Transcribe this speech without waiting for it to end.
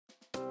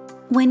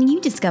When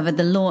you discovered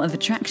the law of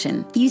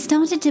attraction, you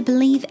started to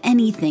believe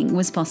anything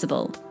was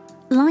possible.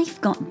 Life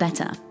got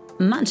better,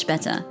 much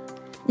better.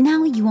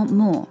 Now you want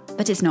more,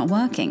 but it's not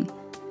working.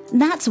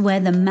 That's where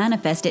the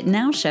Manifest It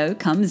Now show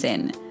comes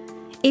in.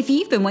 If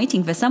you've been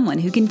waiting for someone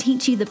who can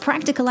teach you the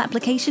practical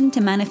application to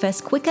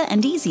manifest quicker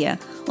and easier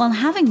while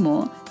having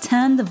more,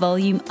 turn the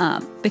volume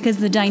up, because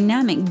the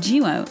dynamic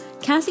duo,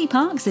 Cassie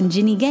Parks and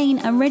Ginny Gain,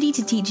 are ready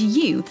to teach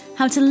you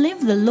how to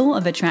live the law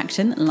of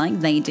attraction like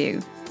they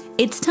do.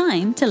 It's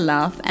time to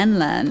laugh and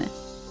learn.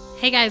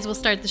 Hey guys, we'll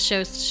start the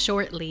show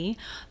shortly.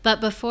 But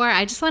before,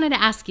 I just wanted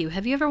to ask you,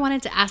 have you ever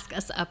wanted to ask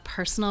us a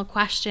personal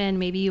question?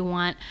 Maybe you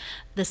want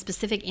the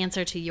specific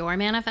answer to your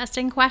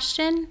manifesting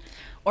question?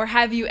 Or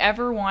have you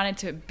ever wanted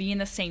to be in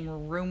the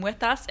same room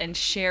with us and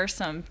share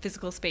some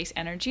physical space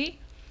energy?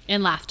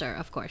 And laughter,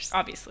 of course.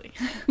 Obviously.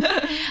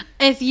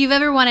 If you've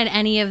ever wanted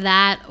any of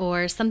that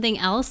or something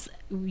else,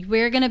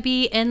 we're going to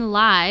be in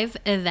live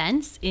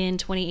events in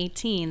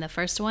 2018. The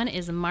first one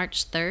is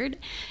March 3rd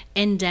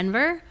in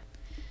Denver.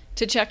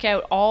 To check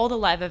out all the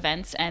live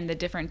events and the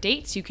different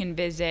dates, you can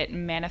visit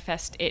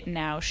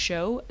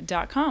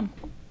manifestitnowshow.com.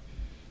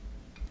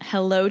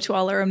 Hello to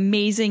all our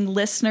amazing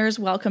listeners.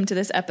 Welcome to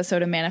this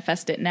episode of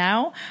Manifest It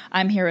Now.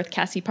 I'm here with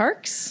Cassie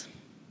Parks.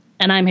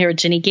 And I'm here with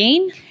Ginny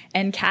Gain.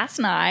 And Cass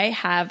and I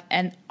have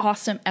an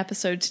awesome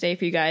episode today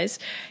for you guys.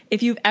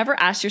 If you've ever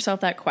asked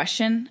yourself that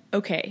question,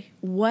 okay,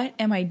 what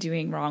am I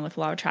doing wrong with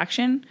law of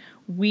attraction?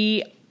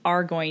 We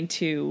are going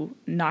to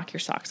knock your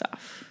socks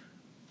off.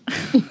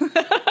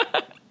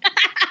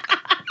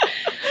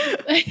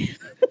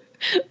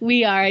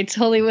 We are. I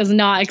totally was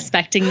not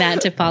expecting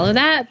that to follow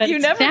that. But you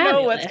never fabulous.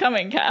 know what's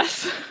coming,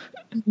 Cass.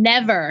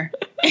 Never.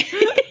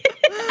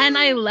 And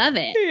I love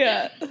it.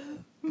 Yeah.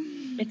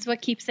 It's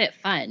what keeps it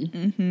fun.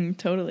 Mm-hmm,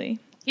 totally.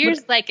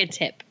 Here's like a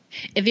tip.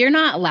 If you're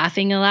not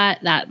laughing a lot,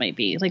 that might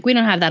be. Like, we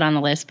don't have that on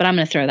the list, but I'm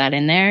going to throw that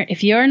in there.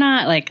 If you're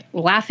not like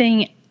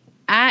laughing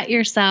at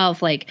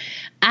yourself, like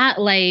at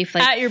life,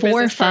 like at your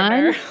for fun,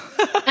 partner.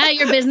 at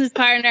your business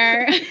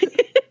partner,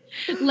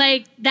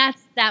 like that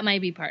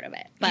might be part of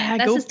it. But yeah,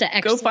 that's just to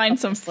go find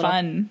some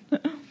fun.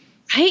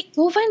 Right?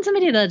 Go find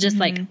somebody to just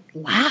like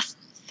laugh.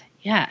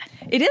 Yeah.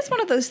 It is one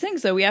of those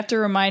things, though, we have to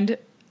remind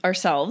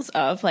ourselves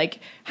of, like,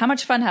 how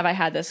much fun have I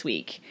had this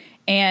week?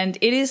 And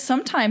it is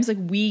sometimes like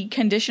we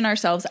condition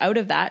ourselves out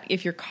of that.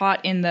 If you're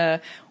caught in the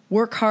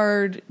work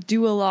hard,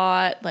 do a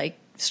lot, like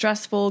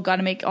stressful, got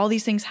to make all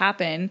these things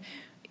happen,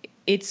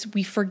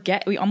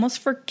 we almost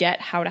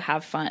forget how to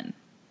have fun.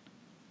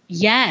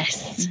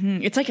 Yes.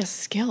 Mm-hmm. It's like a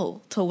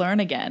skill to learn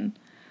again.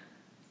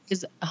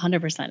 Is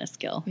 100% a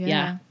skill.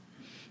 Yeah.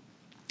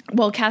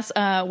 Well, Cass,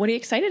 what are you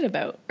excited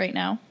about right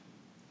now?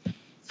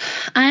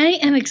 I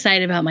am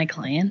excited about my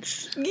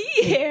clients.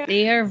 Yeah.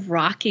 They are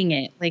rocking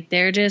it. Like,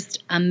 they're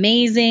just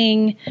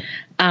amazing.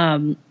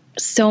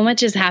 So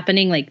much is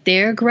happening. Like,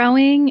 they're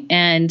growing,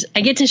 and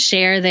I get to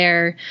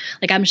share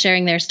I'm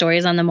sharing their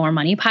stories on the More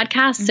Money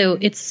podcast.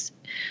 Mm-hmm.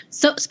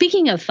 So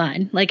speaking of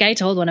fun, like I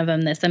told one of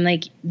them this, I'm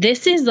like,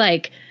 this is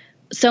like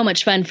so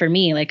much fun for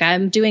me. Like,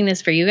 I'm doing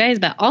this for you guys,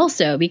 but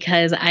also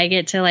because I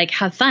get to like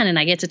have fun, and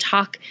I get to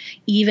talk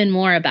even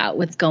more about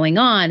what's going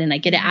on, and I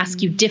get to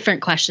ask you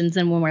different questions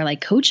than when we're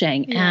like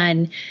coaching,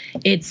 and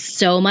it's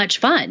so much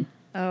fun.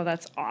 Oh,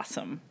 that's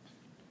awesome.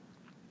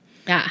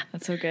 Yeah.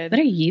 That's so good. What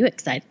are you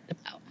excited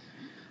about?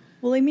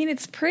 Well, I mean,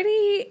 it's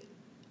pretty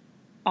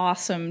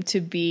awesome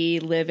to be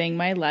living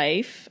my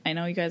life. I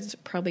know you guys are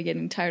probably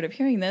getting tired of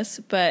hearing this,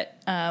 but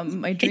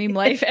my dream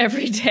life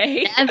every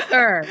day.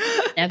 Never,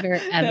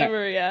 ever.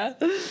 Never, yeah.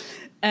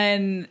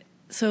 And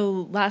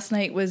so last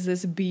night was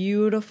this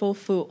beautiful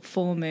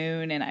full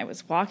moon, and I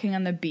was walking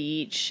on the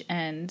beach,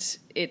 and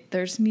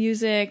there's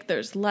music,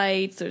 there's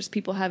lights, there's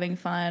people having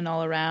fun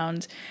all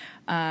around.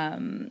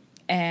 And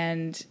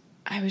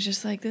I was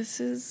just like, this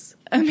is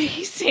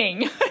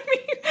amazing.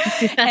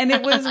 And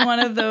it was one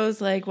of those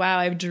like, wow,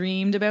 I've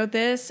dreamed about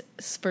this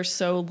for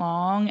so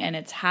long, and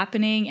it's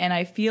happening, and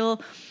I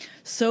feel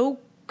so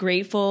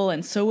grateful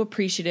and so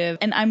appreciative,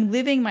 and I'm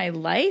living my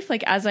life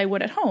like as I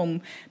would at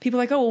home. People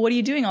are like, oh, well, what are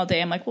you doing all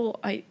day? I'm like, well,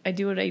 I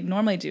do what I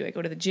normally do. I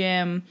go to the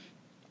gym,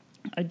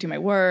 I do my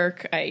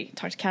work, I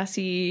talk to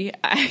Cassie,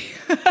 and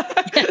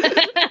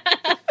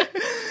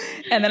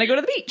then I go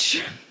to the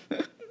beach.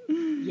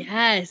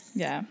 Yes.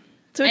 Yeah.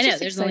 So I it's know,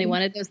 just there's exciting. only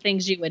one of those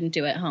things you wouldn't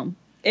do at home.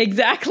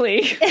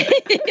 Exactly.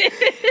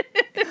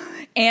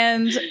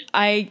 And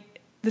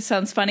this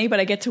sounds funny, but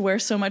I get to wear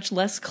so much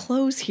less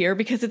clothes here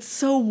because it's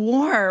so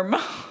warm.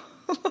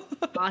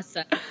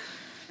 Awesome.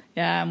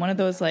 Yeah, I'm one of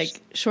those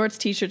like shorts,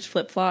 t-shirts,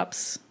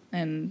 flip-flops,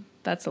 and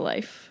that's a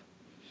life.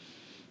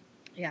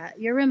 Yeah,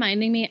 you're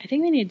reminding me. I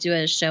think we need to do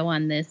a show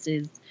on this.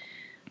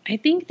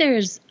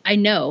 I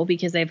know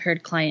because I've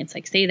heard clients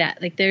like say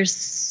that, like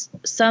there's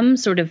some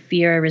sort of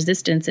fear or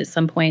resistance at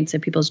some points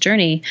in people's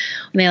journey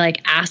when they like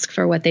ask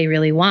for what they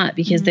really want,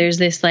 because there's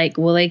this like,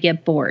 will I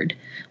get bored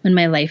when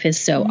my life is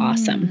so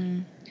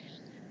awesome?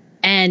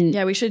 And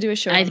yeah, we should do a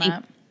show on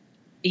that.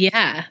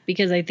 Yeah,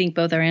 because I think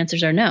both our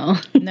answers are no.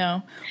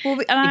 No. Well,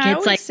 and I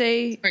always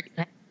say,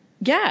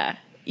 yeah,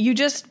 you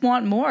just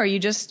want more.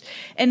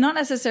 And not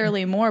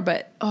necessarily more,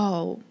 but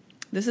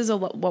this is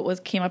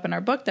what came up in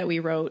our book that we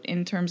wrote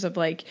in terms of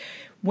like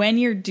when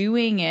you're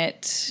doing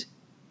it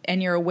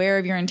and you're aware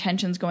of your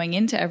intentions going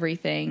into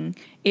everything,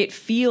 it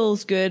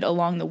feels good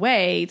along the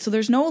way. So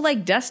there's no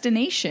like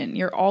destination.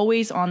 You're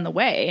always on the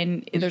way,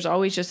 and there's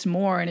always just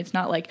more. And it's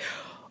not like,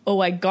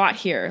 oh, I got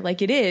here.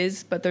 Like it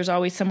is, but there's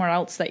always somewhere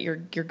else that you're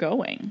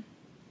going.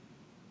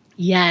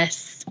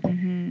 Yes.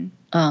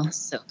 Oh,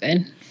 so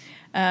good.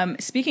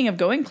 Speaking of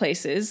going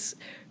places,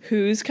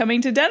 who's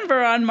coming to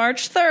Denver on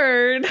March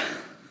 3rd?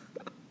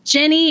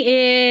 Jenny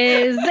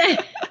is.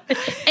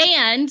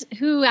 And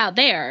who out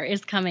there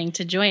is coming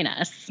to join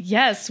us?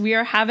 Yes, we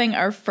are having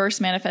our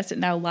first Manifest It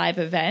Now live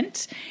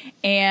event,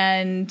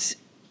 and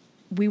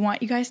we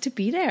want you guys to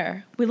be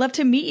there. We'd love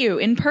to meet you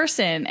in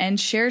person and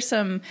share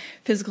some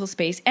physical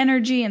space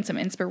energy and some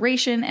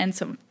inspiration and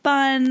some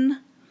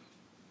fun.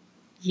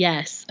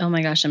 Yes. Oh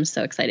my gosh, I'm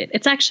so excited.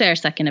 It's actually our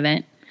second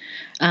event.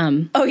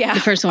 Oh yeah. The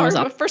first one was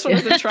The first one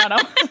was in Toronto.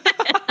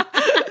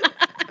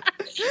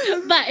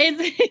 But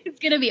it's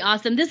going to be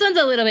awesome. This one's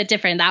a little bit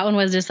different. That one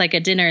was just like a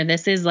dinner.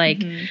 This is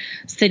like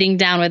sitting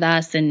down with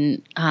us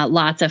and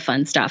lots of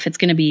fun stuff. It's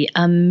going to be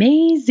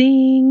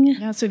amazing.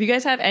 Yeah, so if you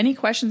guys have any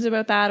questions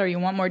about that or you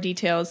want more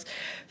details,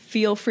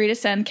 feel free to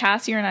send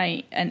Cassie or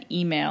I an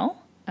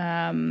email.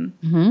 I'm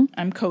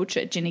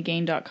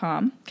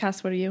coach@ginnygain.com.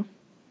 Cass, what are you?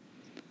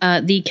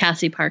 The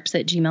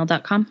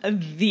CassieParks@gmail.com.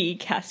 The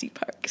Cassie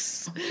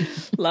Parks.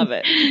 Love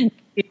it.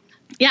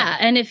 Yeah,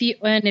 and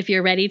if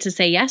you're ready to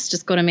say yes,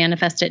 just go to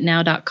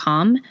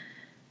manifestitnow.com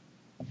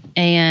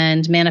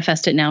and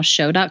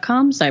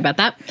manifestitnowshow.com. Sorry about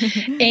that.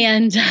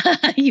 And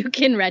you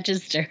can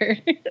register.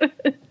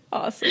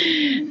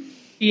 Awesome.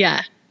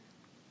 Yeah.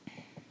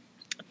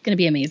 It's going to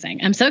be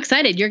amazing. I'm so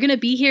excited. You're going to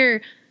be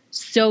here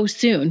so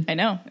soon. I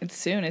know. It's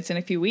soon. It's in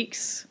a few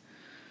weeks.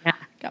 Yeah.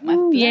 Got my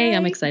yay,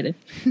 I'm excited.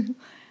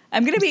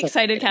 I'm going to be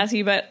excited,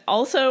 Cassie, but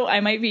also I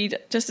might be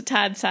just a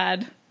tad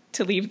sad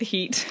to leave the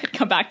heat and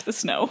come back to the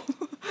snow.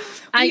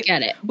 I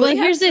get it. Well,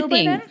 here's the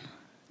thing.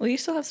 Will you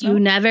still have snow? You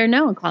never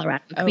know in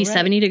Colorado. It could be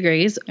 70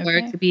 degrees or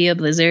it could be a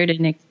blizzard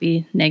and it could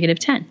be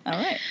 -10. All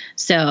right.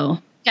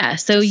 So, yeah.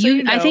 So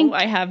I think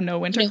I have no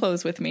winter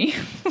clothes with me.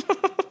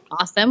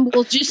 Awesome.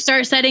 We'll just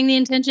start setting the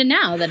intention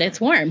now that it's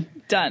warm.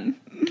 Done.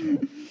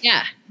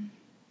 Yeah.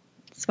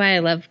 That's why I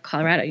love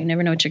Colorado. You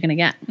never know what you're going to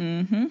get.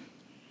 Mm-hmm.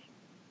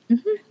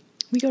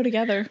 We go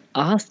together.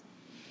 Awesome.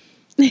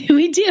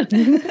 We do.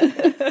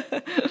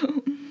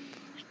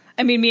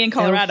 I mean, me in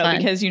Colorado,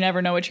 because you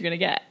never know what you're going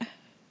to get.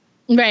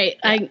 Right.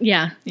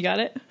 Yeah. You got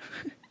it?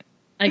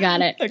 I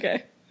got it.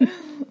 Okay.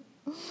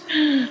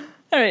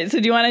 All right. So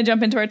do you want to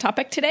jump into our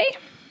topic today?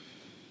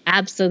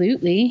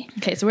 Absolutely.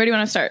 Okay. So where do you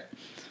want to start?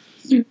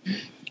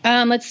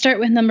 Let's start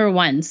with number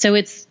 1. So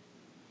it's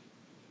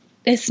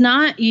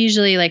not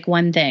usually like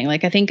one thing.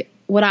 Like I think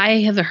what I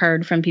have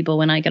heard from people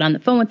when I get on the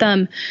phone with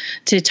them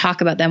to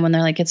talk about them when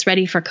they're like, it's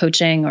ready for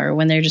coaching, or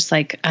when they're just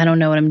like, I don't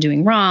know what I'm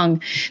doing wrong.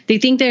 They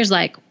think there's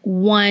like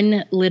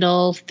one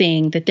little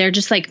thing that they're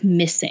just like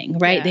missing,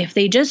 right? Yeah. If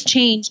they just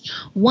change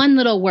one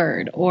little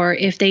word, or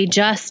if they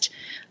just,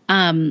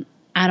 I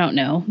don't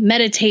know,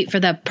 meditate for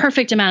the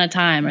perfect amount of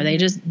time, or they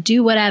just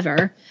do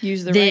whatever.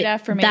 Use the right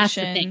affirmation. That's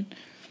the thing.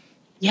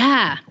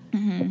 Yeah.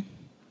 Mm-hmm.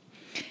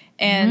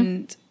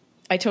 And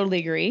I totally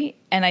agree.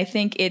 And I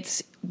think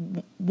it's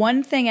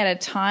one thing at a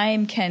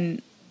time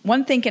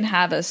one thing can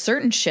have a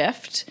certain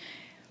shift,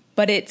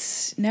 but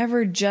it's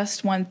never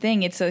just one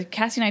thing.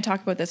 Cassie and I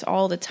talk about this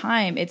all the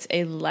time. It's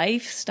a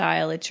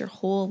lifestyle. It's your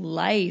whole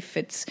life.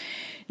 It's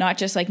not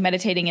just like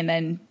meditating and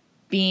then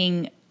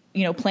being,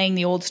 playing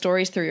the old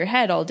stories through your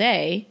head all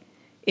day.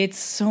 It's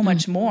so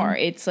much more.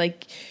 It's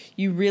like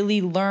you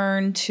really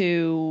learn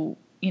to,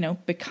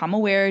 become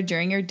aware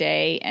during your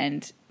day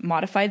and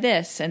modify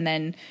this, and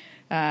then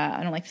I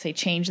don't like to say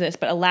change this,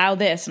 but allow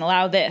this and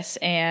allow this.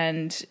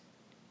 And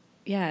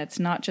yeah, it's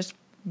not just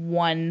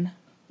one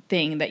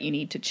thing that you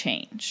need to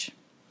change.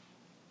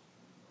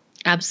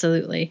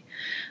 Absolutely.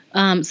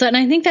 And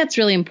I think that's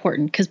really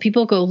important because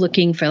people go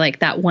looking for like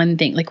that one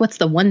thing. Like, what's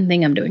the one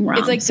thing I'm doing wrong?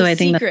 It's like the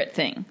secret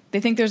thing.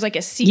 They think there's like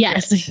a secret.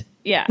 Yes.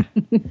 Yeah.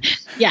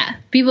 Yeah.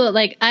 People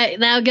like,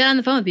 I'll get on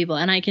the phone with people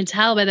and I can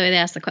tell by the way they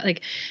ask the question,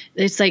 like,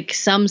 it's like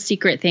some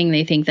secret thing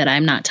they think that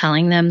I'm not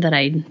telling them that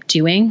I'm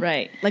doing.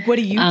 Right. Like, what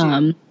do you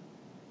do?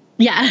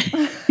 Yeah.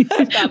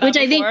 Which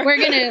I think we're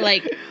going to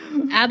like,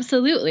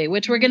 absolutely.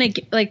 Which we're going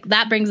to like,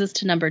 that brings us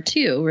to number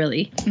 2,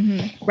 really.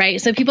 Mm-hmm.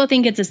 Right. So people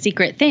think it's a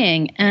secret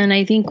thing. And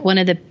I think one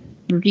of the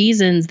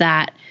reasons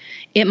that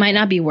it might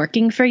not be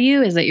working for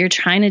you is that you're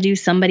trying to do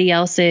somebody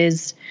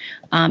else's,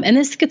 and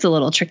this gets a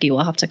little tricky.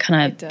 We'll have to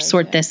kind of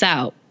sort this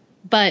out,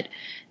 but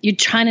you're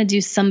trying to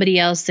do somebody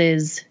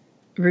else's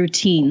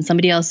routine,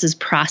 somebody else's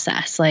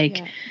process.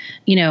 Like,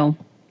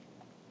 none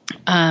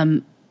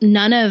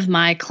of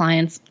my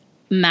clients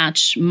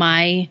match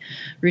my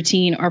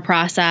routine or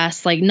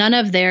process. Like none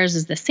of theirs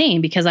is the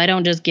same because I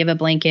don't just give a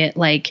blanket,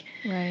 like,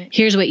 Right.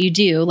 here's what you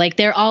do. Like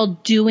they're all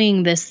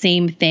doing the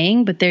same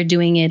thing, but they're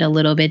doing it a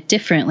little bit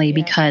differently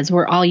because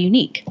we're all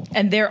unique.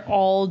 And they're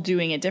all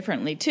doing it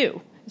differently too.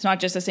 It's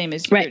not just the same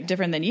as you're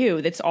different than you.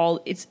 It's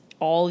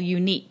all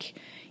unique.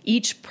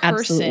 Each person,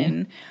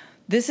 Absolutely.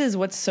 This is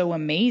what's so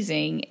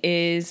amazing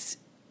is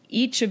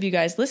each of you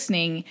guys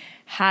listening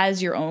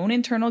has your own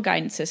internal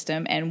guidance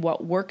system, and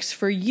what works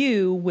for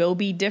you will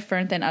be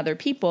different than other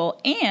people,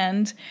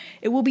 and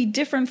it will be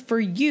different for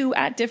you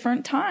at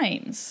different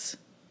times.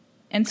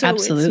 And so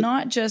Absolutely. it's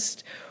not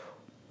just,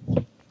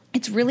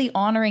 it's really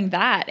honoring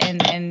that.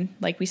 And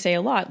like we say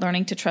a lot,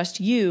 learning to trust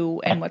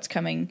you and what's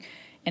coming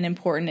and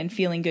important and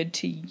feeling good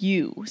to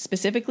you,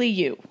 specifically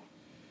you.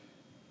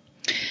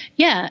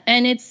 Yeah.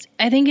 And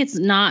I think it's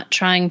not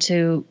trying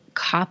to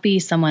copy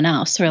someone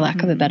else, for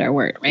lack of a better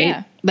word, right?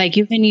 Yeah. Like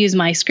you can use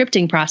my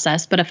scripting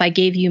process, but if I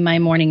gave you my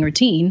morning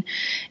routine,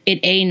 it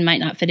A, might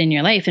not fit in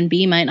your life, and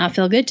B, might not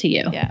feel good to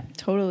you. Yeah,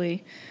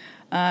 totally.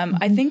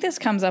 I think this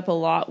comes up a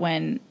lot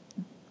when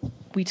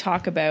we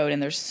talk about,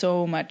 and there's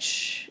so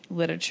much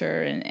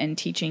literature and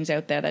teachings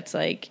out there that's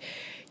like,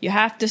 you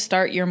have to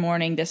start your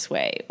morning this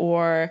way,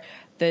 or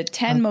the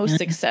 10 most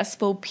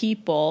successful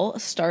people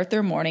start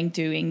their morning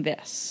doing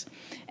this.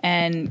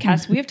 And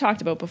Cass, we have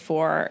talked about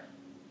before,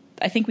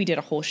 I think we did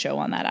a whole show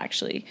on that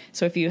actually.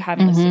 So if you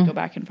haven't listened, go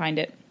back and find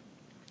it.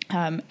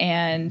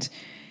 And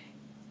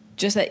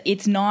just that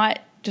it's not,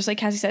 just like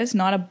Cassie said, it's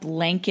not a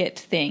blanket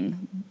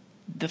thing.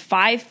 The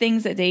 5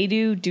 things that they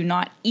do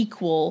not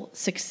equal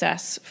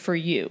success for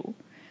you.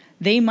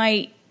 They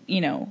might,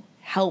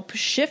 help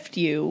shift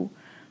you,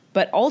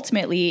 but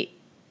ultimately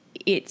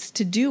it's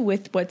to do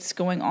with what's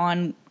going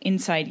on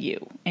inside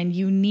you. And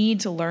you need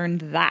to learn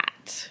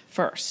that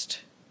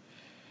first.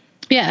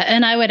 Yeah.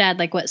 And I would add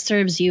like what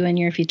serves you and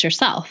your future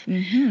self.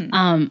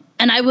 And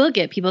I will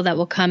get people that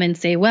will come and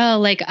say,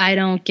 well, like, I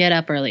don't get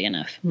up early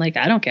enough. I'm like,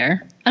 I don't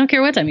care. I don't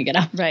care what time you get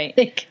up. Right.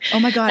 Like, Oh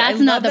my God. that's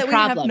I not love the that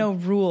problem. We have no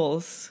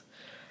rules.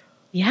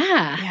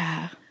 Yeah.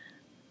 Yeah.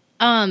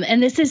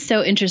 And this is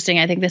so interesting.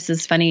 I think this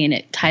is funny and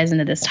it ties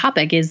into this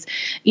topic is,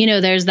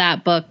 there's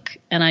that book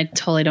and I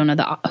totally don't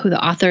know who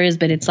the author is,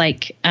 but it's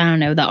like, I don't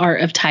know, The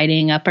Art of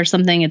Tidying Up or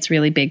something. It's a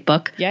really big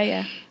book.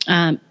 Yeah.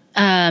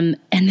 And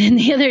then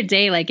the other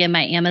day, like in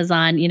my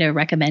Amazon,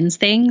 recommends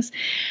things,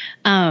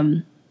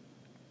 or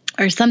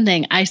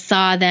something, I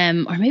saw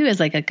them, or maybe it was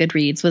like a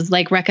Goodreads was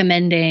like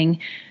recommending,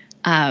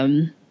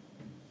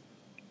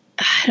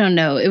 I don't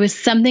know. It was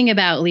something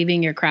about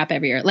leaving your crap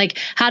everywhere, like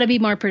how to be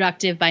more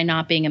productive by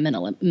not being a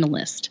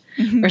minimalist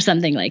or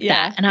something like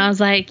that. And I was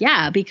like,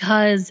 yeah,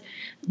 because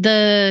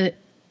the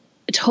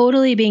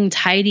totally being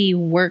tidy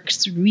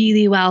works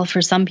really well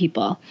for some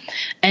people.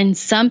 And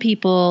some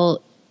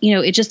people,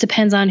 it just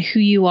depends on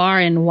who you are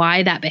and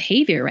why that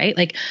behavior, right?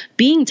 Like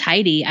being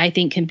tidy, I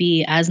think can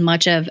be as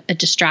much of a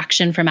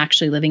distraction from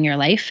actually living your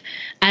life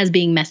as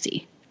being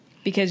messy.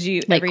 Because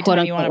you, Like every quote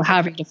time you unquote, want to,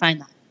 however you define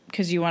that.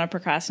 because you want to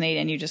procrastinate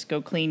and you just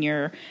go clean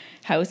your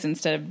house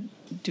instead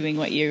of doing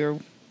what you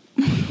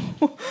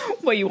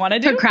want to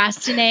do.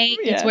 Procrastinate.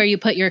 Yeah. It's where you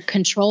put your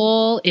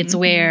control. It's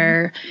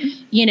where,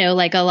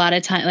 like a lot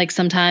of time, like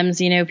sometimes,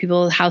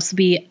 people's house will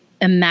be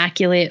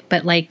immaculate,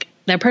 but like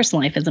their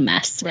personal life is a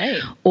mess.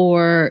 Right.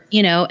 Or,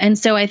 and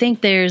so I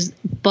think there's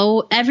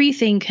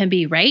everything can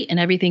be right and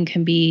everything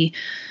can be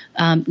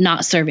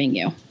not serving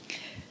you.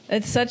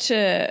 It's such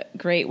a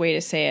great way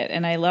to say it.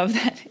 And I love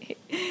that.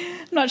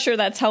 I'm not sure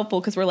that's helpful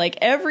because we're like,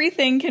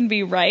 everything can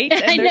be right.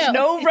 And there's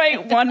no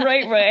one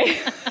right way.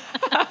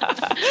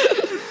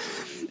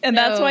 And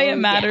that's why it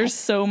matters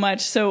so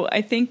much. So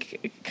I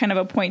think kind of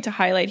a point to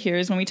highlight here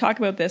is when we talk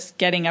about this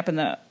getting up in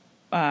the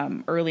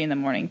early in the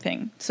morning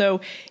thing.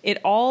 So it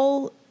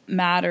all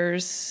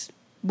matters.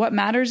 What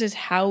matters is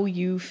how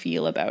you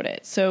feel about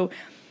it. So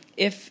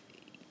if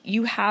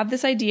you have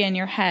this idea in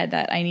your head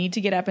that I need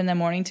to get up in the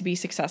morning to be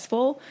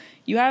successful,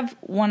 you have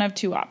one of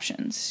 2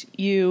 options.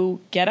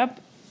 You get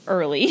up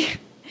early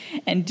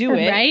and do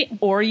it, right,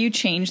 or you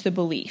change the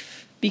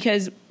belief.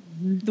 Because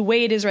the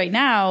way it is right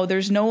now,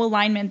 there's no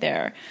alignment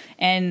there.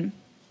 And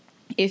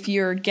if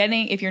you're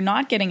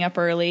not getting up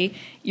early,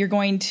 you're not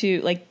going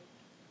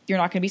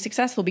to be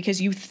successful because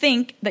you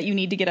think that you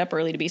need to get up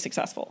early to be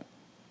successful.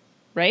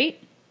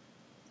 Right?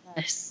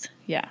 Yes.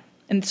 Yeah.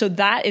 And so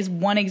that is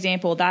one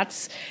example.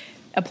 That's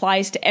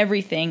applies to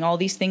everything, all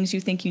these things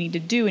you think you need to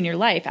do in your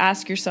life.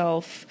 Ask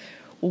yourself,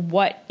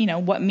 what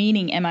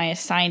meaning am I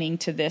assigning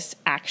to this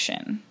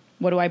action?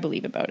 What do I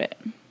believe about it?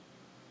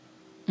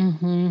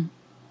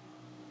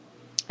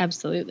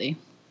 Absolutely.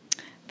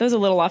 That was a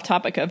little off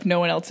topic of no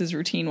one else's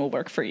routine will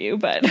work for you,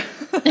 but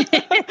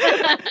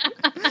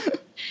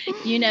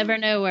you never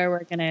know where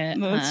we're going to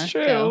that's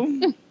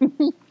true.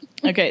 go.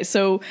 Okay.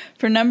 So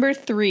for number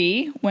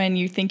 3, when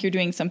you think you're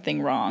doing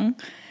something wrong,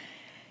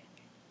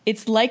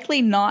 it's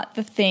likely not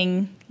the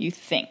thing you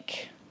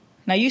think.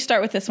 Now you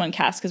start with this one,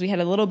 Cass, because we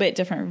had a little bit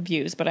different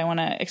views, but I want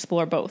to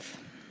explore both.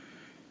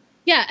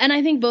 Yeah. And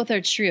I think both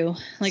are true.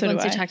 Like So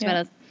once do you I, talked yeah.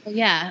 about it.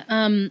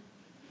 Yeah.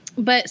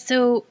 But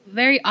so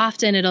very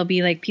often it'll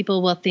be like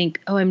people will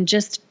think, oh,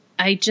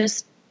 I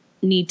just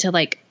need to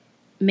like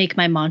make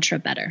my mantra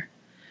better.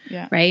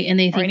 Yeah. Right. And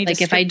they think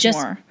like if I just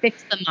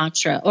fix the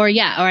mantra or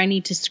I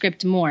need to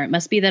script more, it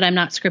must be that I'm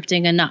not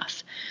scripting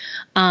enough.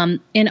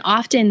 And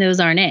often those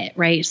aren't it.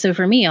 Right. So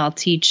for me, I'll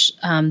teach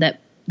that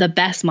the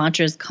best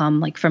mantras come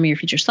like from your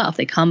future self.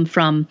 They come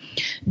from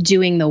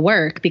doing the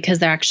work because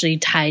they're actually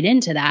tied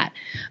into that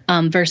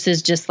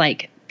versus just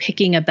like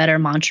picking a better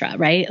mantra.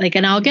 Right. Like,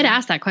 and I'll get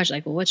asked that question,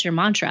 like, well, what's your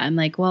mantra? I'm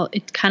like, well,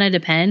 it kind of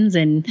depends.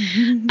 And,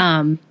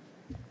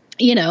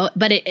 you know,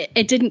 but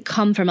it didn't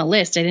come from a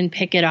list. I didn't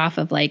pick it off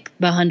of like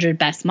the 100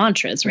 best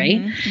mantras, right?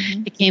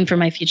 It came from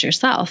my future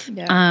self.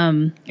 Yeah.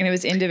 And it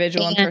was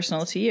individual and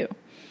personal to you.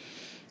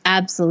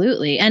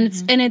 Absolutely. And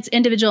it's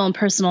individual and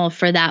personal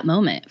for that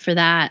moment, for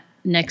that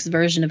next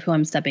version of who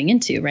I'm stepping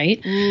into,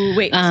 right? Ooh,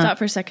 wait, stop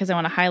for a sec, because I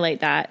want to highlight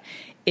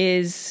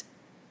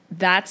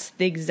that's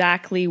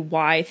exactly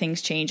why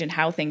things change and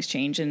how things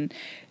change. And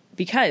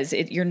because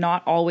you're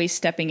not always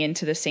stepping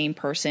into the same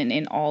person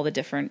in all the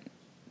different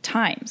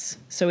times.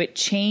 So it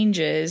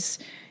changes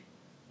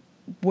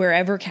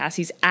wherever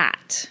Cassie's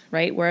at,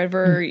 right?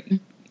 Wherever,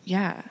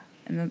 yeah.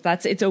 And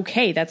it's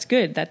okay. That's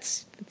good.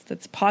 That's a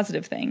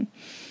positive thing.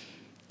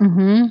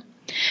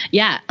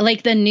 Yeah.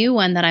 Like the new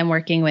one that I'm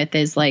working with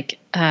is like,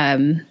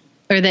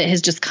 or that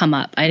has just come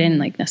up. I didn't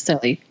like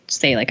necessarily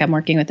say like I'm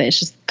working with it. It's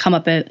just come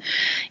up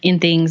in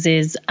things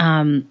is,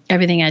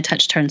 everything I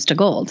touch turns to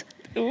gold.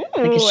 Ooh,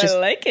 I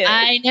like it.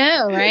 I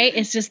know, right?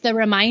 It's just the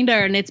reminder,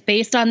 and it's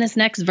based on this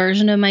next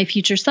version of my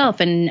future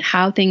self and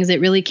how it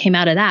really came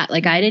out of that.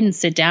 Like I didn't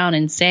sit down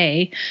and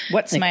say,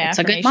 what's my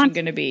affirmation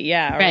going to be?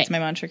 Yeah. Or what's my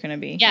mantra going to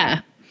be?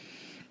 Yeah.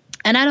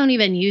 And I don't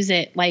even use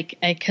it like,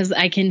 because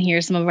I can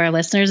hear some of our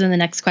listeners, and the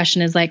next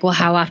question is like, well,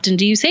 how often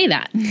do you say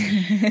that?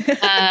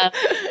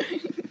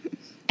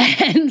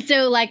 And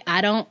so like,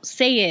 I don't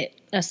say it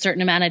a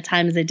certain amount of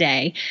times a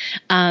day.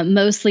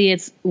 Mostly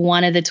it's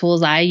one of the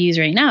tools I use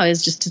right now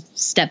is just to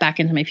step back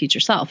into my future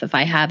self. If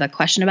I have a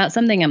question about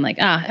something, I'm like,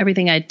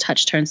 everything I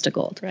touch turns to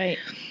gold. Right.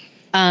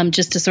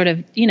 Just to sort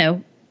of,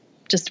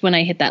 just when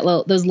I hit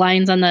those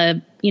lines on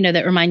the,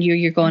 that remind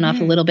you're going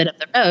off a little bit of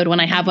the road. When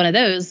I have one of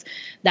those,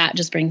 that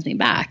just brings me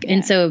back. Yeah.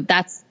 And so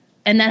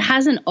and that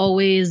hasn't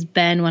always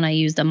been when I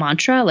used a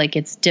mantra. Like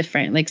it's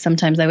different. Like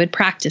sometimes I would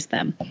practice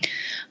them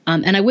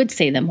and I would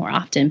say them more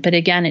often, but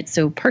again, it's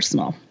so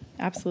personal.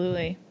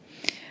 Absolutely.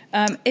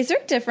 Is there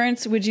a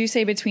difference, would you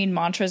say, between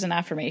mantras and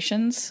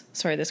affirmations?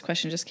 Sorry, this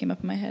question just came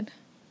up in my head.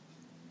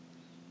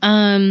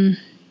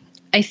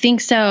 I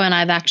think so. And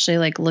I've actually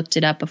like looked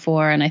it up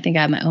before, and I think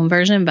I have my own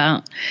version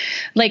about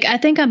like, I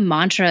think a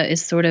mantra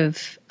is sort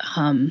of,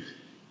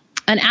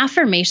 an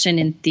affirmation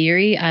in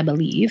theory, I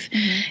believe,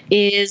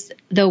 is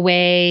the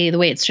way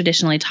it's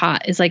traditionally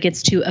taught is like,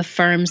 it's to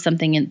affirm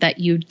something that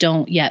you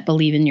don't yet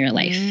believe in your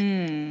life.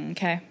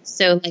 Okay.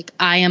 So like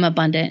I am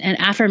abundant, and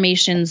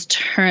affirmations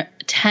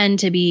tend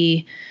to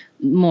be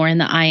more in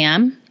the I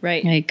am,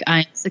 right? Like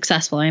I'm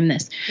successful. I'm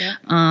this, yeah.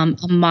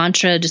 A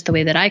mantra, just the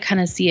way that I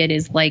kind of see it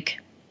is like,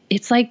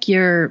 it's like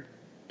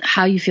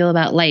how you feel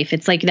about life.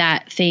 It's like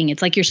that thing.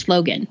 It's like your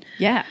slogan.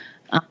 Yeah.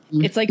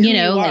 It's like who you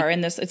are like,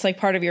 in this. It's like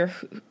part of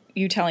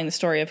you telling the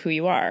story of who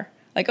you are.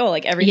 Like, oh,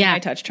 like everything I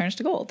touch turns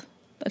to gold.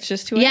 That's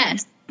just who I am.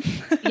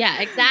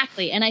 Yeah,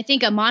 exactly. And I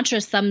think a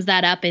mantra sums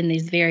that up in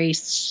these very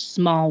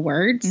small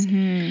words.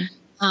 And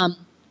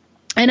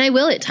I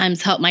will at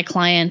times help my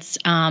clients.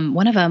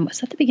 One of them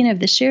was at the beginning of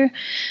this year.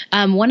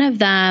 One of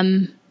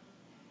them,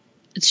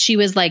 she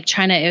was like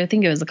I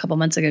think it was a couple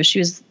months ago. She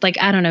was like,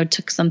 I don't know,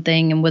 took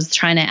something and was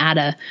trying to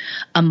add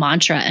a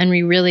mantra. And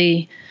we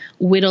really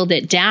whittled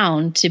it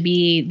down to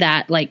be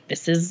that like,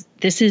 this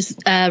is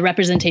a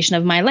representation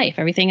of my life.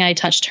 Everything I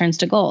touch turns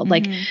to gold.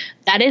 Like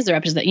that is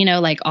a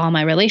like all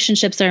my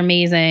relationships are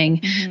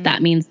amazing.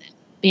 That means,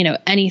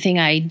 anything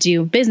I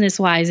do business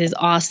wise is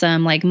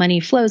awesome. Like money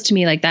flows to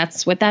me. Like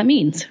that's what that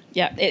means.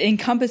 Yeah. It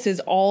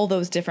encompasses all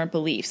those different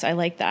beliefs. I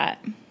like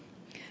that.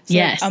 So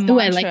yes. Like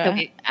I like the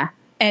way. Yeah.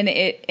 And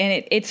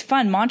it's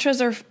fun.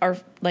 Mantras are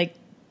like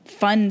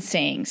fun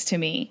sayings to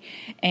me,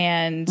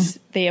 and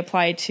they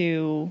apply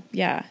to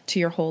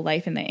your whole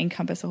life, and they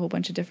encompass a whole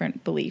bunch of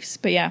different beliefs.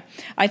 But yeah,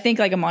 I think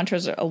like a mantra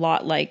is a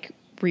lot like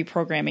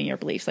reprogramming your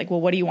beliefs. Like,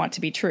 well, what do you want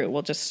to be true?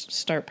 We'll just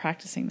start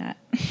practicing that.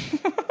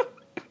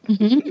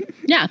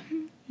 Yeah.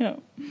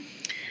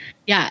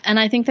 Yeah. And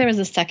I think there was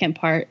a second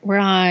part. We're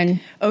on.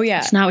 Oh yeah.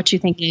 It's not what you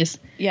think it is.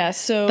 Yeah.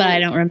 So, but I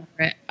don't remember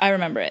it. I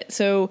remember it.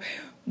 So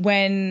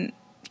when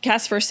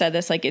Cass first said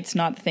this, like, it's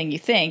not the thing you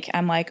think,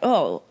 I'm like,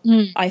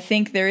 I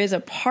think there is a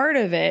part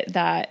of it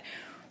that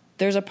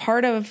there's a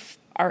part of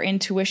our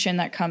intuition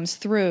that comes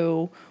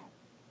through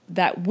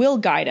that will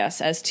guide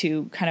us as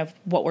to kind of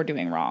what we're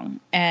doing wrong.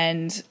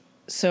 And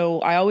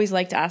so I always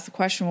like to ask the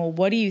question, well,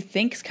 what do you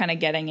think's kind of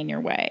getting in your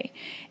way?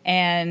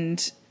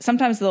 And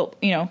sometimes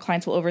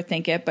clients will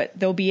overthink it, but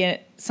there'll be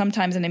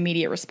sometimes an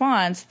immediate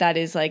response that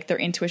is like their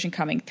intuition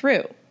coming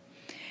through.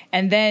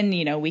 And then,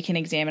 we can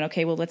examine,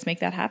 okay, well, let's make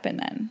that happen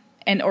then.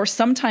 Or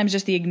sometimes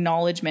just the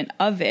acknowledgement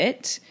of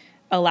it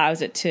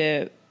allows it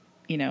to,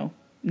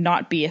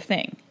 not be a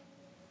thing.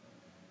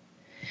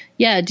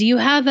 Yeah. Do you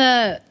have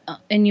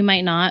and you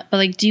might not, but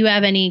like, do you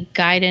have any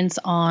guidance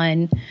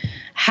on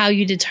how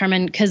you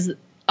determine, because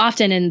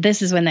often, and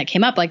this is when that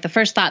came up, like the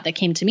first thought that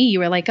came to me, you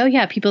were like, oh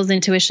yeah, people's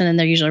intuition and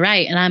they're usually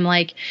right. And I'm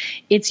like,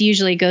 it's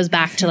usually goes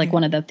back to like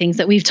one of the things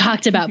that we've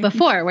talked about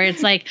before, where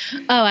it's like,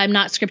 oh, I'm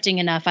not scripting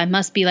enough. I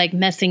must be like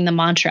messing the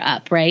mantra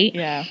up. Right.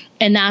 Yeah.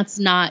 And that's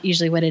not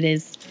usually what it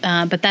is.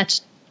 But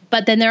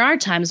then there are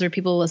times where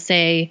people will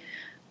say,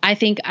 I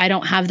think I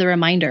don't have the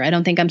reminder. I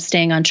don't think I'm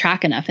staying on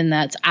track enough. And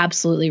that's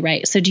absolutely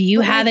right. So do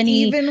you have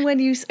any? Even when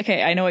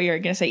I know what you're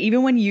going to say.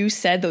 Even when you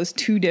said those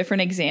two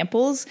different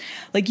examples,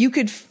 like you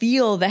could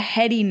feel the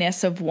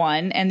headiness of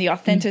one and the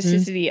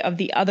authenticity of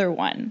the other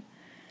one.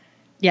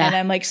 Yeah. And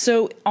I'm like,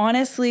 so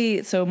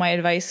honestly, so my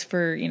advice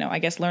for, I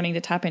guess learning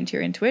to tap into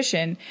your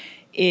intuition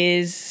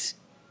is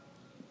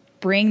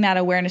bring that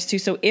awareness to.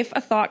 So if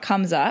a thought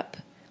comes up,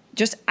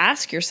 just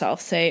ask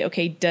yourself, say,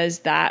 okay, does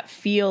that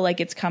feel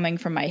like it's coming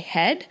from my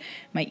head,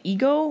 my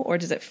ego, or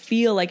does it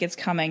feel like it's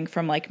coming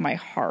from like my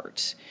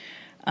heart?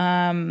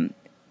 And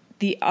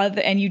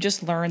you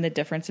just learn the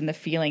difference in the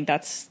feeling.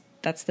 That's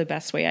the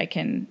best way I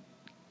can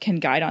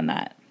guide on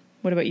that.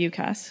 What about you,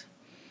 Cass?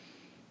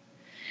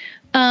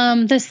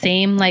 The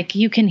same, like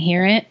you can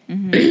hear it,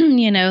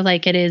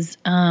 like it is,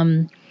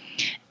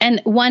 and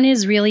one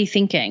is really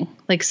thinking,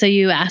 like, so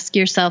you ask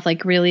yourself,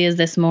 like, really, is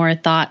this more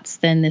thoughts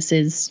than this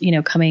is,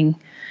 coming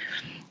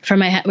from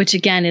my head, which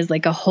again is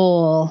like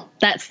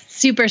that's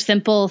super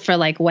simple for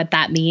like what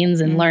that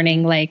means and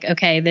learning like,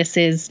 okay, this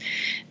is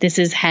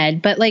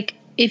head. But like,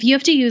 if you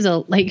have to use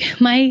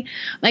my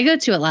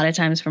go-to a lot of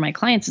times for my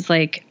clients, is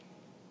like,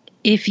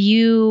 if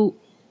you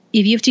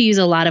have to use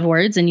a lot of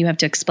words and you have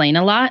to explain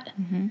a lot,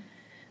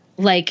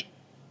 like,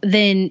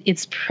 then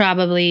it's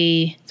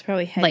probably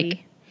heady.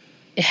 Like,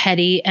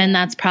 heady, and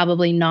that's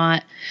probably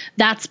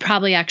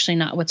actually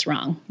not what's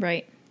wrong.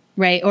 Right.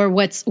 Or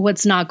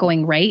what's not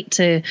going right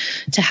to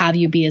have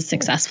you be as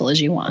successful as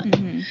you want.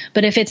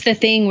 But if it's the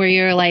thing where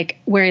you're like,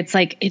 where it's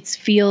like, it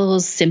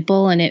feels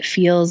simple and it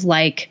feels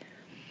like,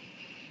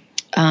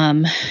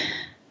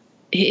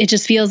 it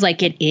just feels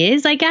like it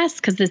is, I guess,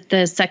 because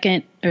the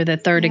second or the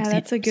third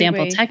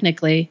example,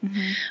 technically,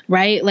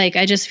 right? Like,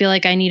 I just feel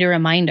like I need a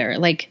reminder,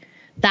 like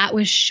that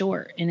was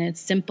short and it's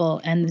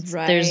simple and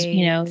there's,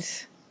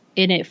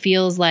 and it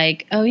feels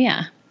like, oh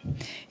yeah.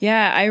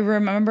 Yeah. I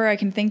remember, I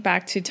can think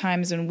back to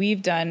times when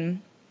we've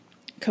done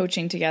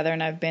coaching together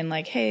and I've been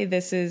like, hey,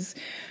 this is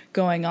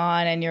going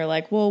on. And you're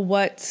like, well,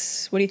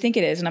 what do you think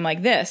it is? And I'm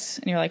like, this.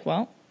 And you're like,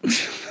 well,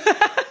 that's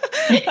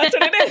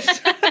what it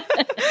is.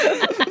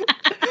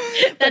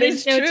 That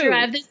is so true.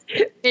 I have this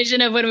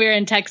vision of when we were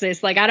in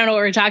Texas. Like, I don't know what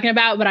we were talking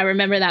about, but I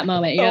remember that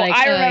moment. You're like,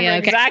 I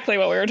remember exactly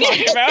what we were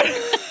talking about.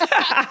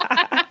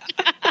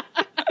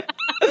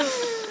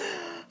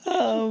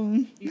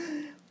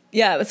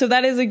 Yeah, so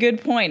that is a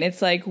good point.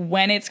 It's like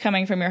when it's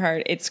coming from your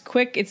heart, it's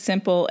quick, it's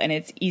simple, and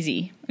it's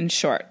easy and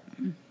short.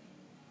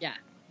 Yeah.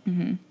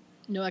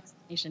 No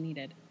explanation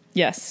needed.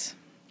 Yes.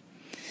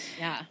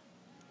 Yeah.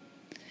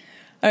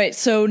 All right,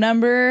 so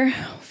number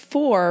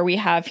 4 we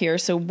have here.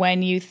 So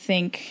when you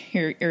think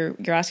you're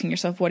asking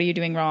yourself, what are you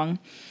doing wrong?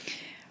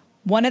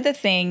 One of the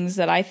things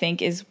that I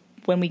think is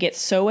when we get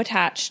so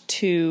attached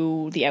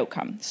to the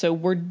outcome. So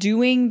we're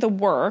doing the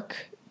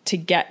work to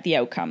get the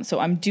outcome. So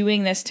I'm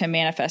doing this to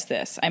manifest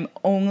this. I'm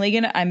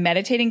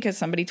meditating because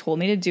somebody told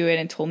me to do it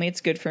and told me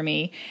it's good for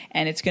me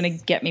and it's going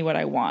to get me what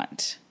I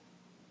want.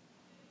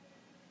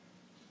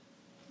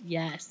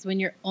 Yes. When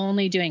you're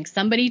only doing,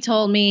 somebody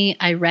told me,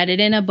 I read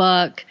it in a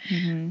book.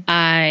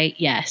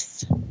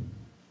 Yes.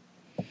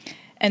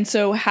 And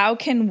so how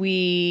can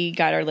we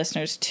guide our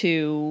listeners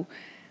to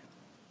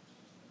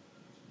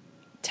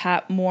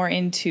tap more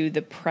into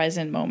the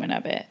present moment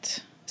of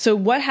it? So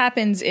what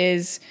happens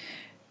is,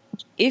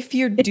 if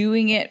you're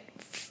doing it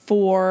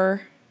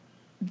for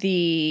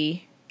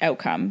the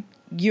outcome,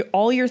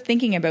 all you're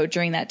thinking about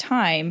during that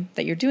time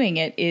that you're doing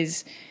it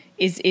is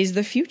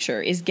the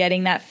future, is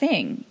getting that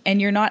thing.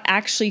 And you're not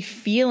actually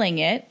feeling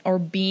it or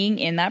being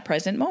in that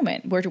present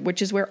moment,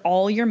 which is where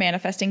all your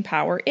manifesting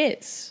power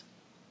is.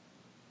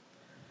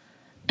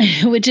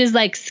 Which is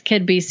like,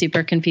 could be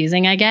super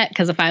confusing, I get.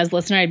 Because if I was a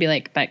listener, I'd be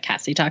like, but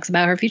Cassie talks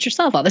about her future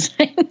self all the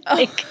time.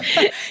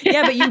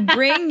 Yeah, but you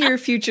bring your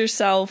future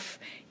self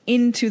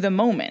into the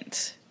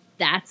moment.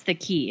 That's the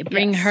key.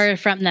 Bring her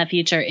from the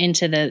future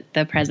into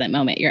the present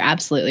moment. You're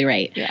absolutely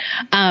right. Yeah.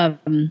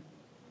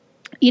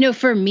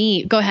 For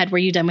me, go ahead. Were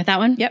you done with that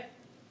one? Yep.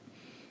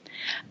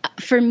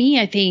 For me,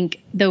 I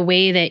think the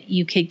way that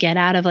you could get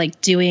out of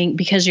like doing,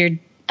 because you're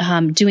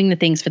doing the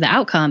things for the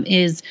outcome,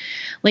 is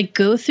like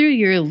go through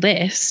your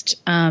list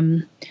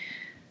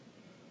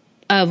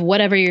of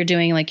whatever you're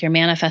doing, like your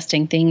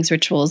manifesting things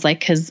rituals,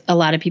 like, cause a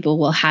lot of people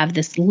will have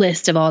this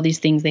list of all these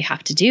things they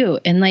have to do.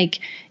 And like,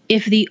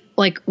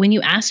 when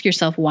you ask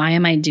yourself, why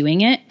am I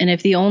doing it? And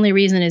if the only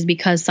reason is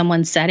because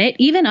someone said it,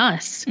 even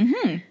us,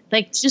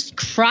 like just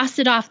cross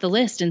it off the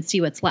list and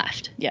see what's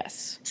left.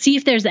 Yes. See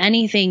if there's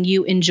anything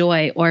you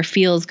enjoy or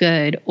feels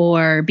good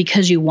or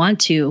because you want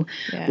to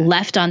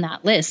left on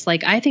that list.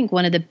 Like, I think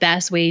one of the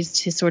best ways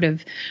to sort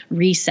of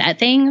reset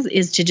things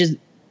is to just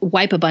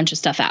wipe a bunch of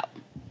stuff out.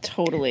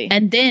 Totally.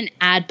 And then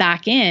add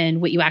back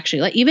in what you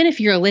actually like. Even if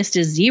your list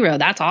is 0,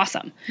 that's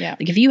awesome. Yeah.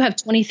 Like if you have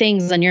 20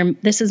 things on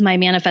this is my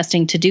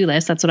manifesting to-do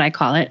list. That's what I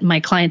call it. My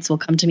clients will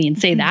come to me and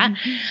say that.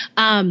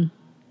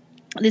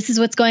 This is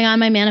what's going on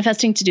my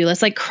manifesting to-do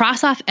list. Like,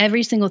 cross off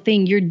every single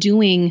thing you're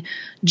doing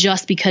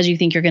just because you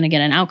think you're going to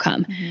get an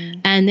outcome.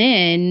 And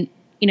then,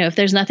 if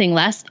there's nothing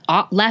left,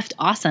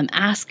 awesome.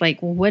 Ask like,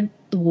 what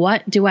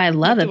do I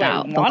love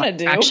about I want to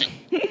do?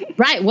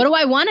 Right. What do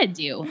I want to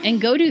do?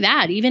 And go do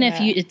that. Even if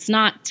it's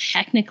not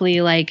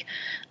technically like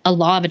a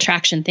law of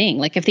attraction thing.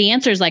 Like if the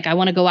answer is like, I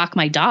want to go walk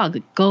my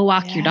dog, go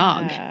walk your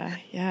dog.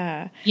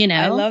 Yeah.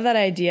 I love that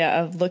idea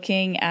of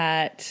looking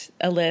at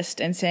a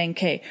list and saying,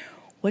 okay,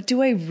 what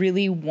do I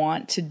really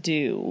want to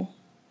do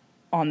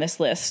on this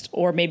list?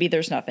 Or maybe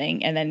there's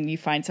nothing and then you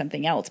find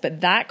something else.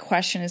 But that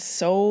question is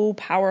so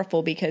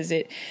powerful because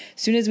as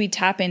soon as we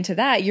tap into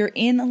that, you're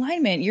in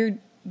alignment.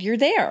 You're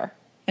there.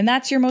 And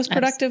that's your most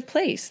productive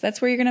place. That's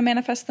where you're going to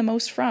manifest the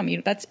most from.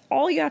 That's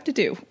all you have to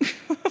do.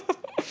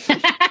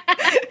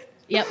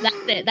 Yep, that's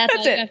it. That's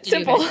all you have to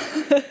Simple.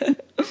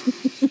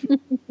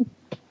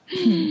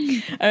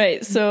 Do. All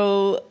right,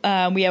 so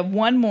we have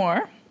one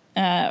more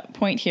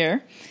point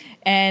here,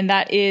 and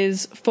that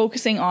is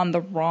focusing on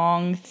the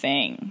wrong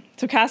thing.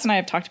 So Cass and I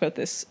have talked about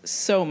this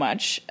so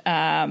much.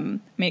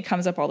 It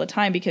comes up all the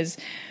time because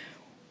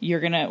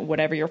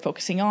whatever you're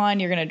focusing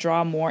on, you're going to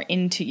draw more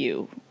into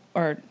you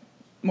or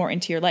more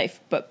into your life.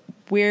 But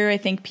where I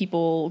think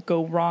people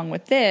go wrong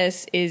with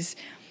this is,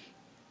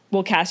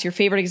 well, Cass, your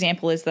favorite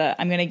example is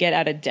I'm going to get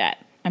out of debt.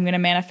 I'm going to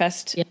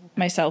manifest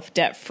myself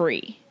debt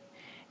free.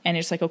 And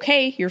it's like,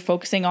 okay, you're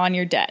focusing on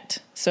your debt.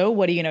 So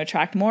what are you going to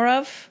attract more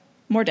of?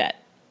 More debt.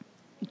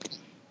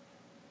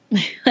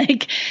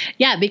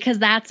 Because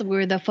that's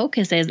where the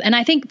focus is. And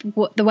I think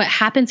what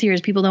happens here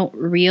is people don't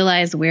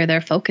realize where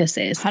their focus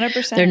is.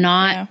 100%. They're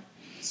not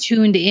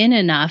tuned in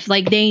enough.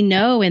 Like they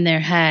know in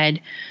their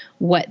head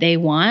what they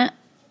want.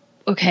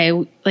 Okay.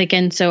 Like,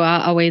 and so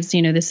I'll always,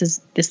 this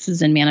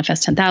is in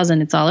Manifest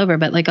 10,000. It's all over.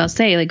 But like, I'll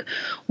say like,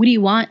 what do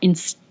you want in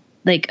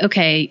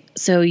okay,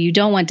 so you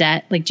don't want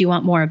debt. Like, do you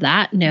want more of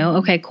that? No.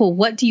 Okay, cool.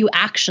 What do you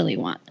actually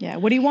want? Yeah.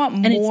 What do you want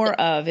more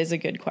of is a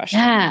good question.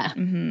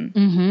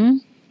 Yeah.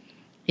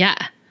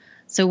 Yeah.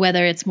 So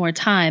whether it's more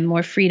time,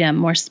 more freedom,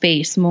 more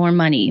space, more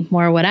money,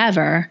 more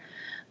whatever,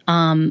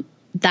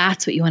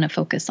 that's what you want to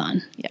focus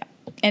on. Yeah.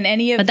 And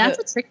that's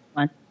a tricky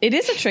one. It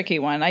is a tricky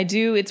one.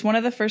 It's one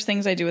of the first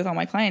things I do with all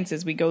my clients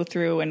is we go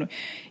through and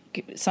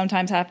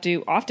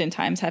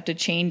oftentimes have to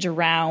change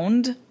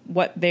around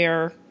what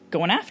they're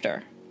going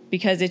after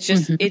because it's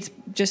just, it's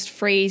just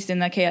phrased in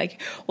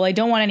well, I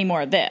don't want any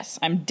more of this.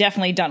 I'm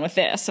definitely done with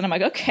this. And I'm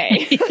like,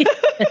 okay.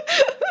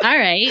 All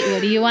right.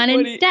 What do you want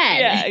instead?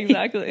 Yeah,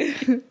 exactly.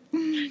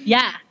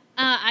 Yeah.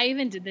 I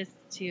even did this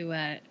to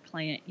a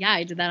client. Yeah.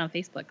 I did that on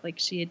Facebook. Like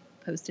she had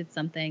posted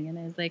something and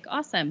I was like,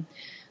 awesome.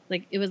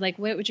 Like, it was like,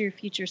 what would your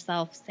future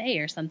self say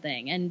or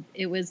something? And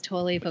it was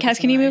totally focused. Cass,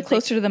 can you move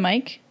closer to the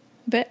mic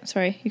a bit?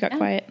 Sorry, you got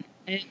quiet.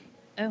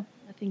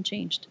 Nothing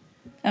changed.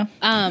 Oh.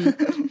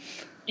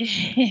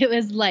 It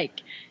was like,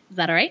 is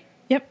that all right?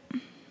 Yep.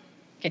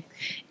 Okay.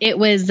 It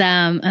was,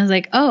 I was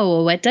like, oh,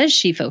 well, what does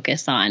she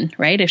focus on?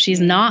 Right? If she's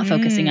not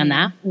focusing on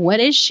that, what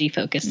is she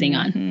focusing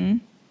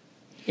on?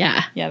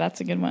 Yeah. Yeah,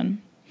 that's a good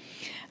one.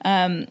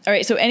 All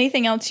right. So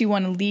anything else you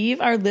want to leave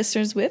our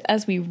listeners with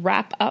as we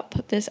wrap up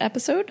this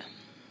episode?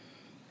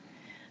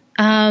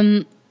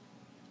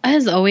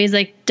 As always,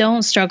 like,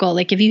 don't struggle.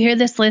 Like, if you hear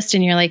this list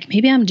and you're like,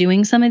 maybe I'm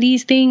doing some of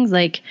these things,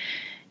 like,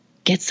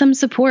 get some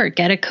support,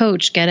 get a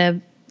coach, get a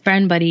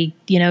friend buddy,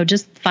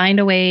 just find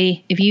a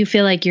way. If you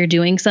feel like you're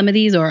doing some of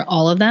these or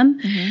all of them,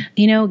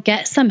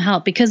 get some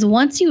help, because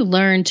once you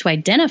learn to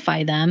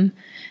identify them,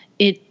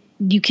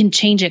 you can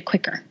change it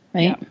quicker.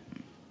 Right. Yeah.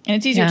 And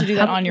it's easier to do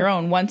that on your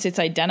own once it's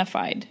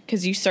identified,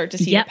 because you start to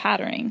see the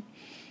patterning.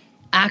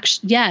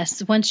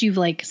 Yes. Once you've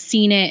like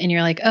seen it and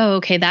you're like, oh,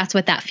 okay, that's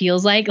what that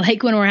feels like.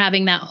 Like when we're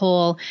having that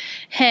whole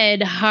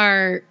head,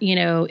 heart,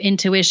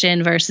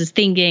 intuition versus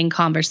thinking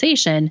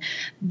conversation,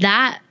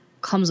 that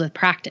comes with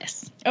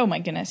practice. Oh my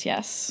goodness.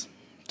 Yes,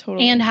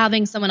 totally. And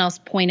having someone else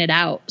point it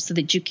out so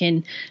that you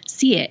can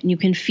see it and you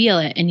can feel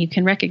it and you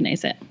can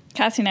recognize it.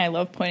 Cassie and I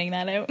love pointing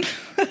that out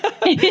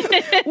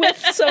with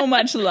so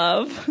much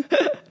love.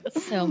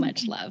 So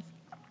much love.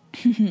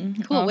 Cool.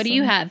 Awesome. What do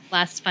you have?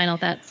 Last final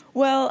thoughts?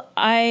 Well,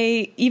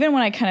 even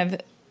when I kind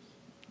of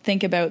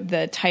think about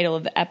the title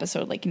of the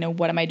episode, like,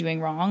 what am I doing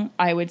wrong?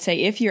 I would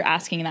say, if you're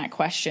asking that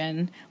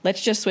question,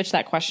 let's just switch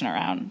that question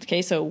around.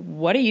 Okay. So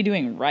what are you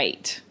doing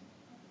right?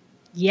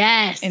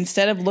 Yes.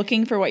 Instead of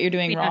looking for what you're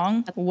doing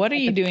wrong, what are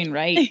you doing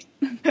right?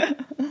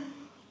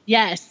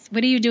 Yes.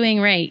 What are you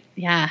doing right?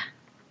 Yeah.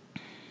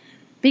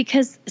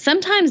 Because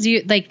sometimes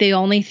you like the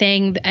only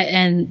thing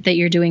and that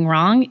you're doing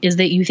wrong is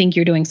that you think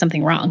you're doing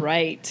something wrong.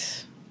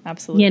 Right.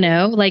 Absolutely. You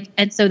know, like,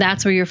 and so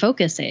that's where your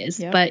focus is.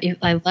 Yep. But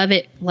I love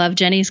it. Love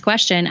Jenny's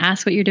question.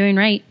 Ask what you're doing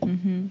right.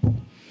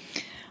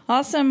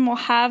 Awesome. Well,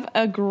 have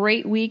a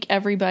great week,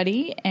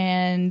 everybody.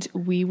 And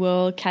we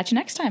will catch you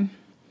next time.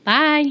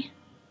 Bye.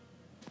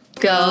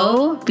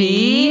 Go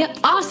be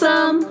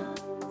awesome!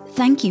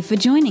 Thank you for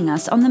joining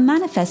us on the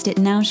Manifest It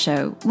Now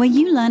show, where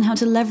you learn how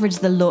to leverage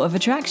the law of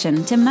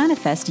attraction to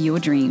manifest your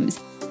dreams.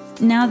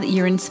 Now that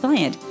you're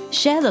inspired,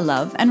 share the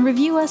love and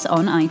review us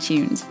on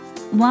iTunes.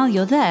 While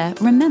you're there,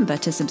 remember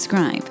to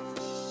subscribe.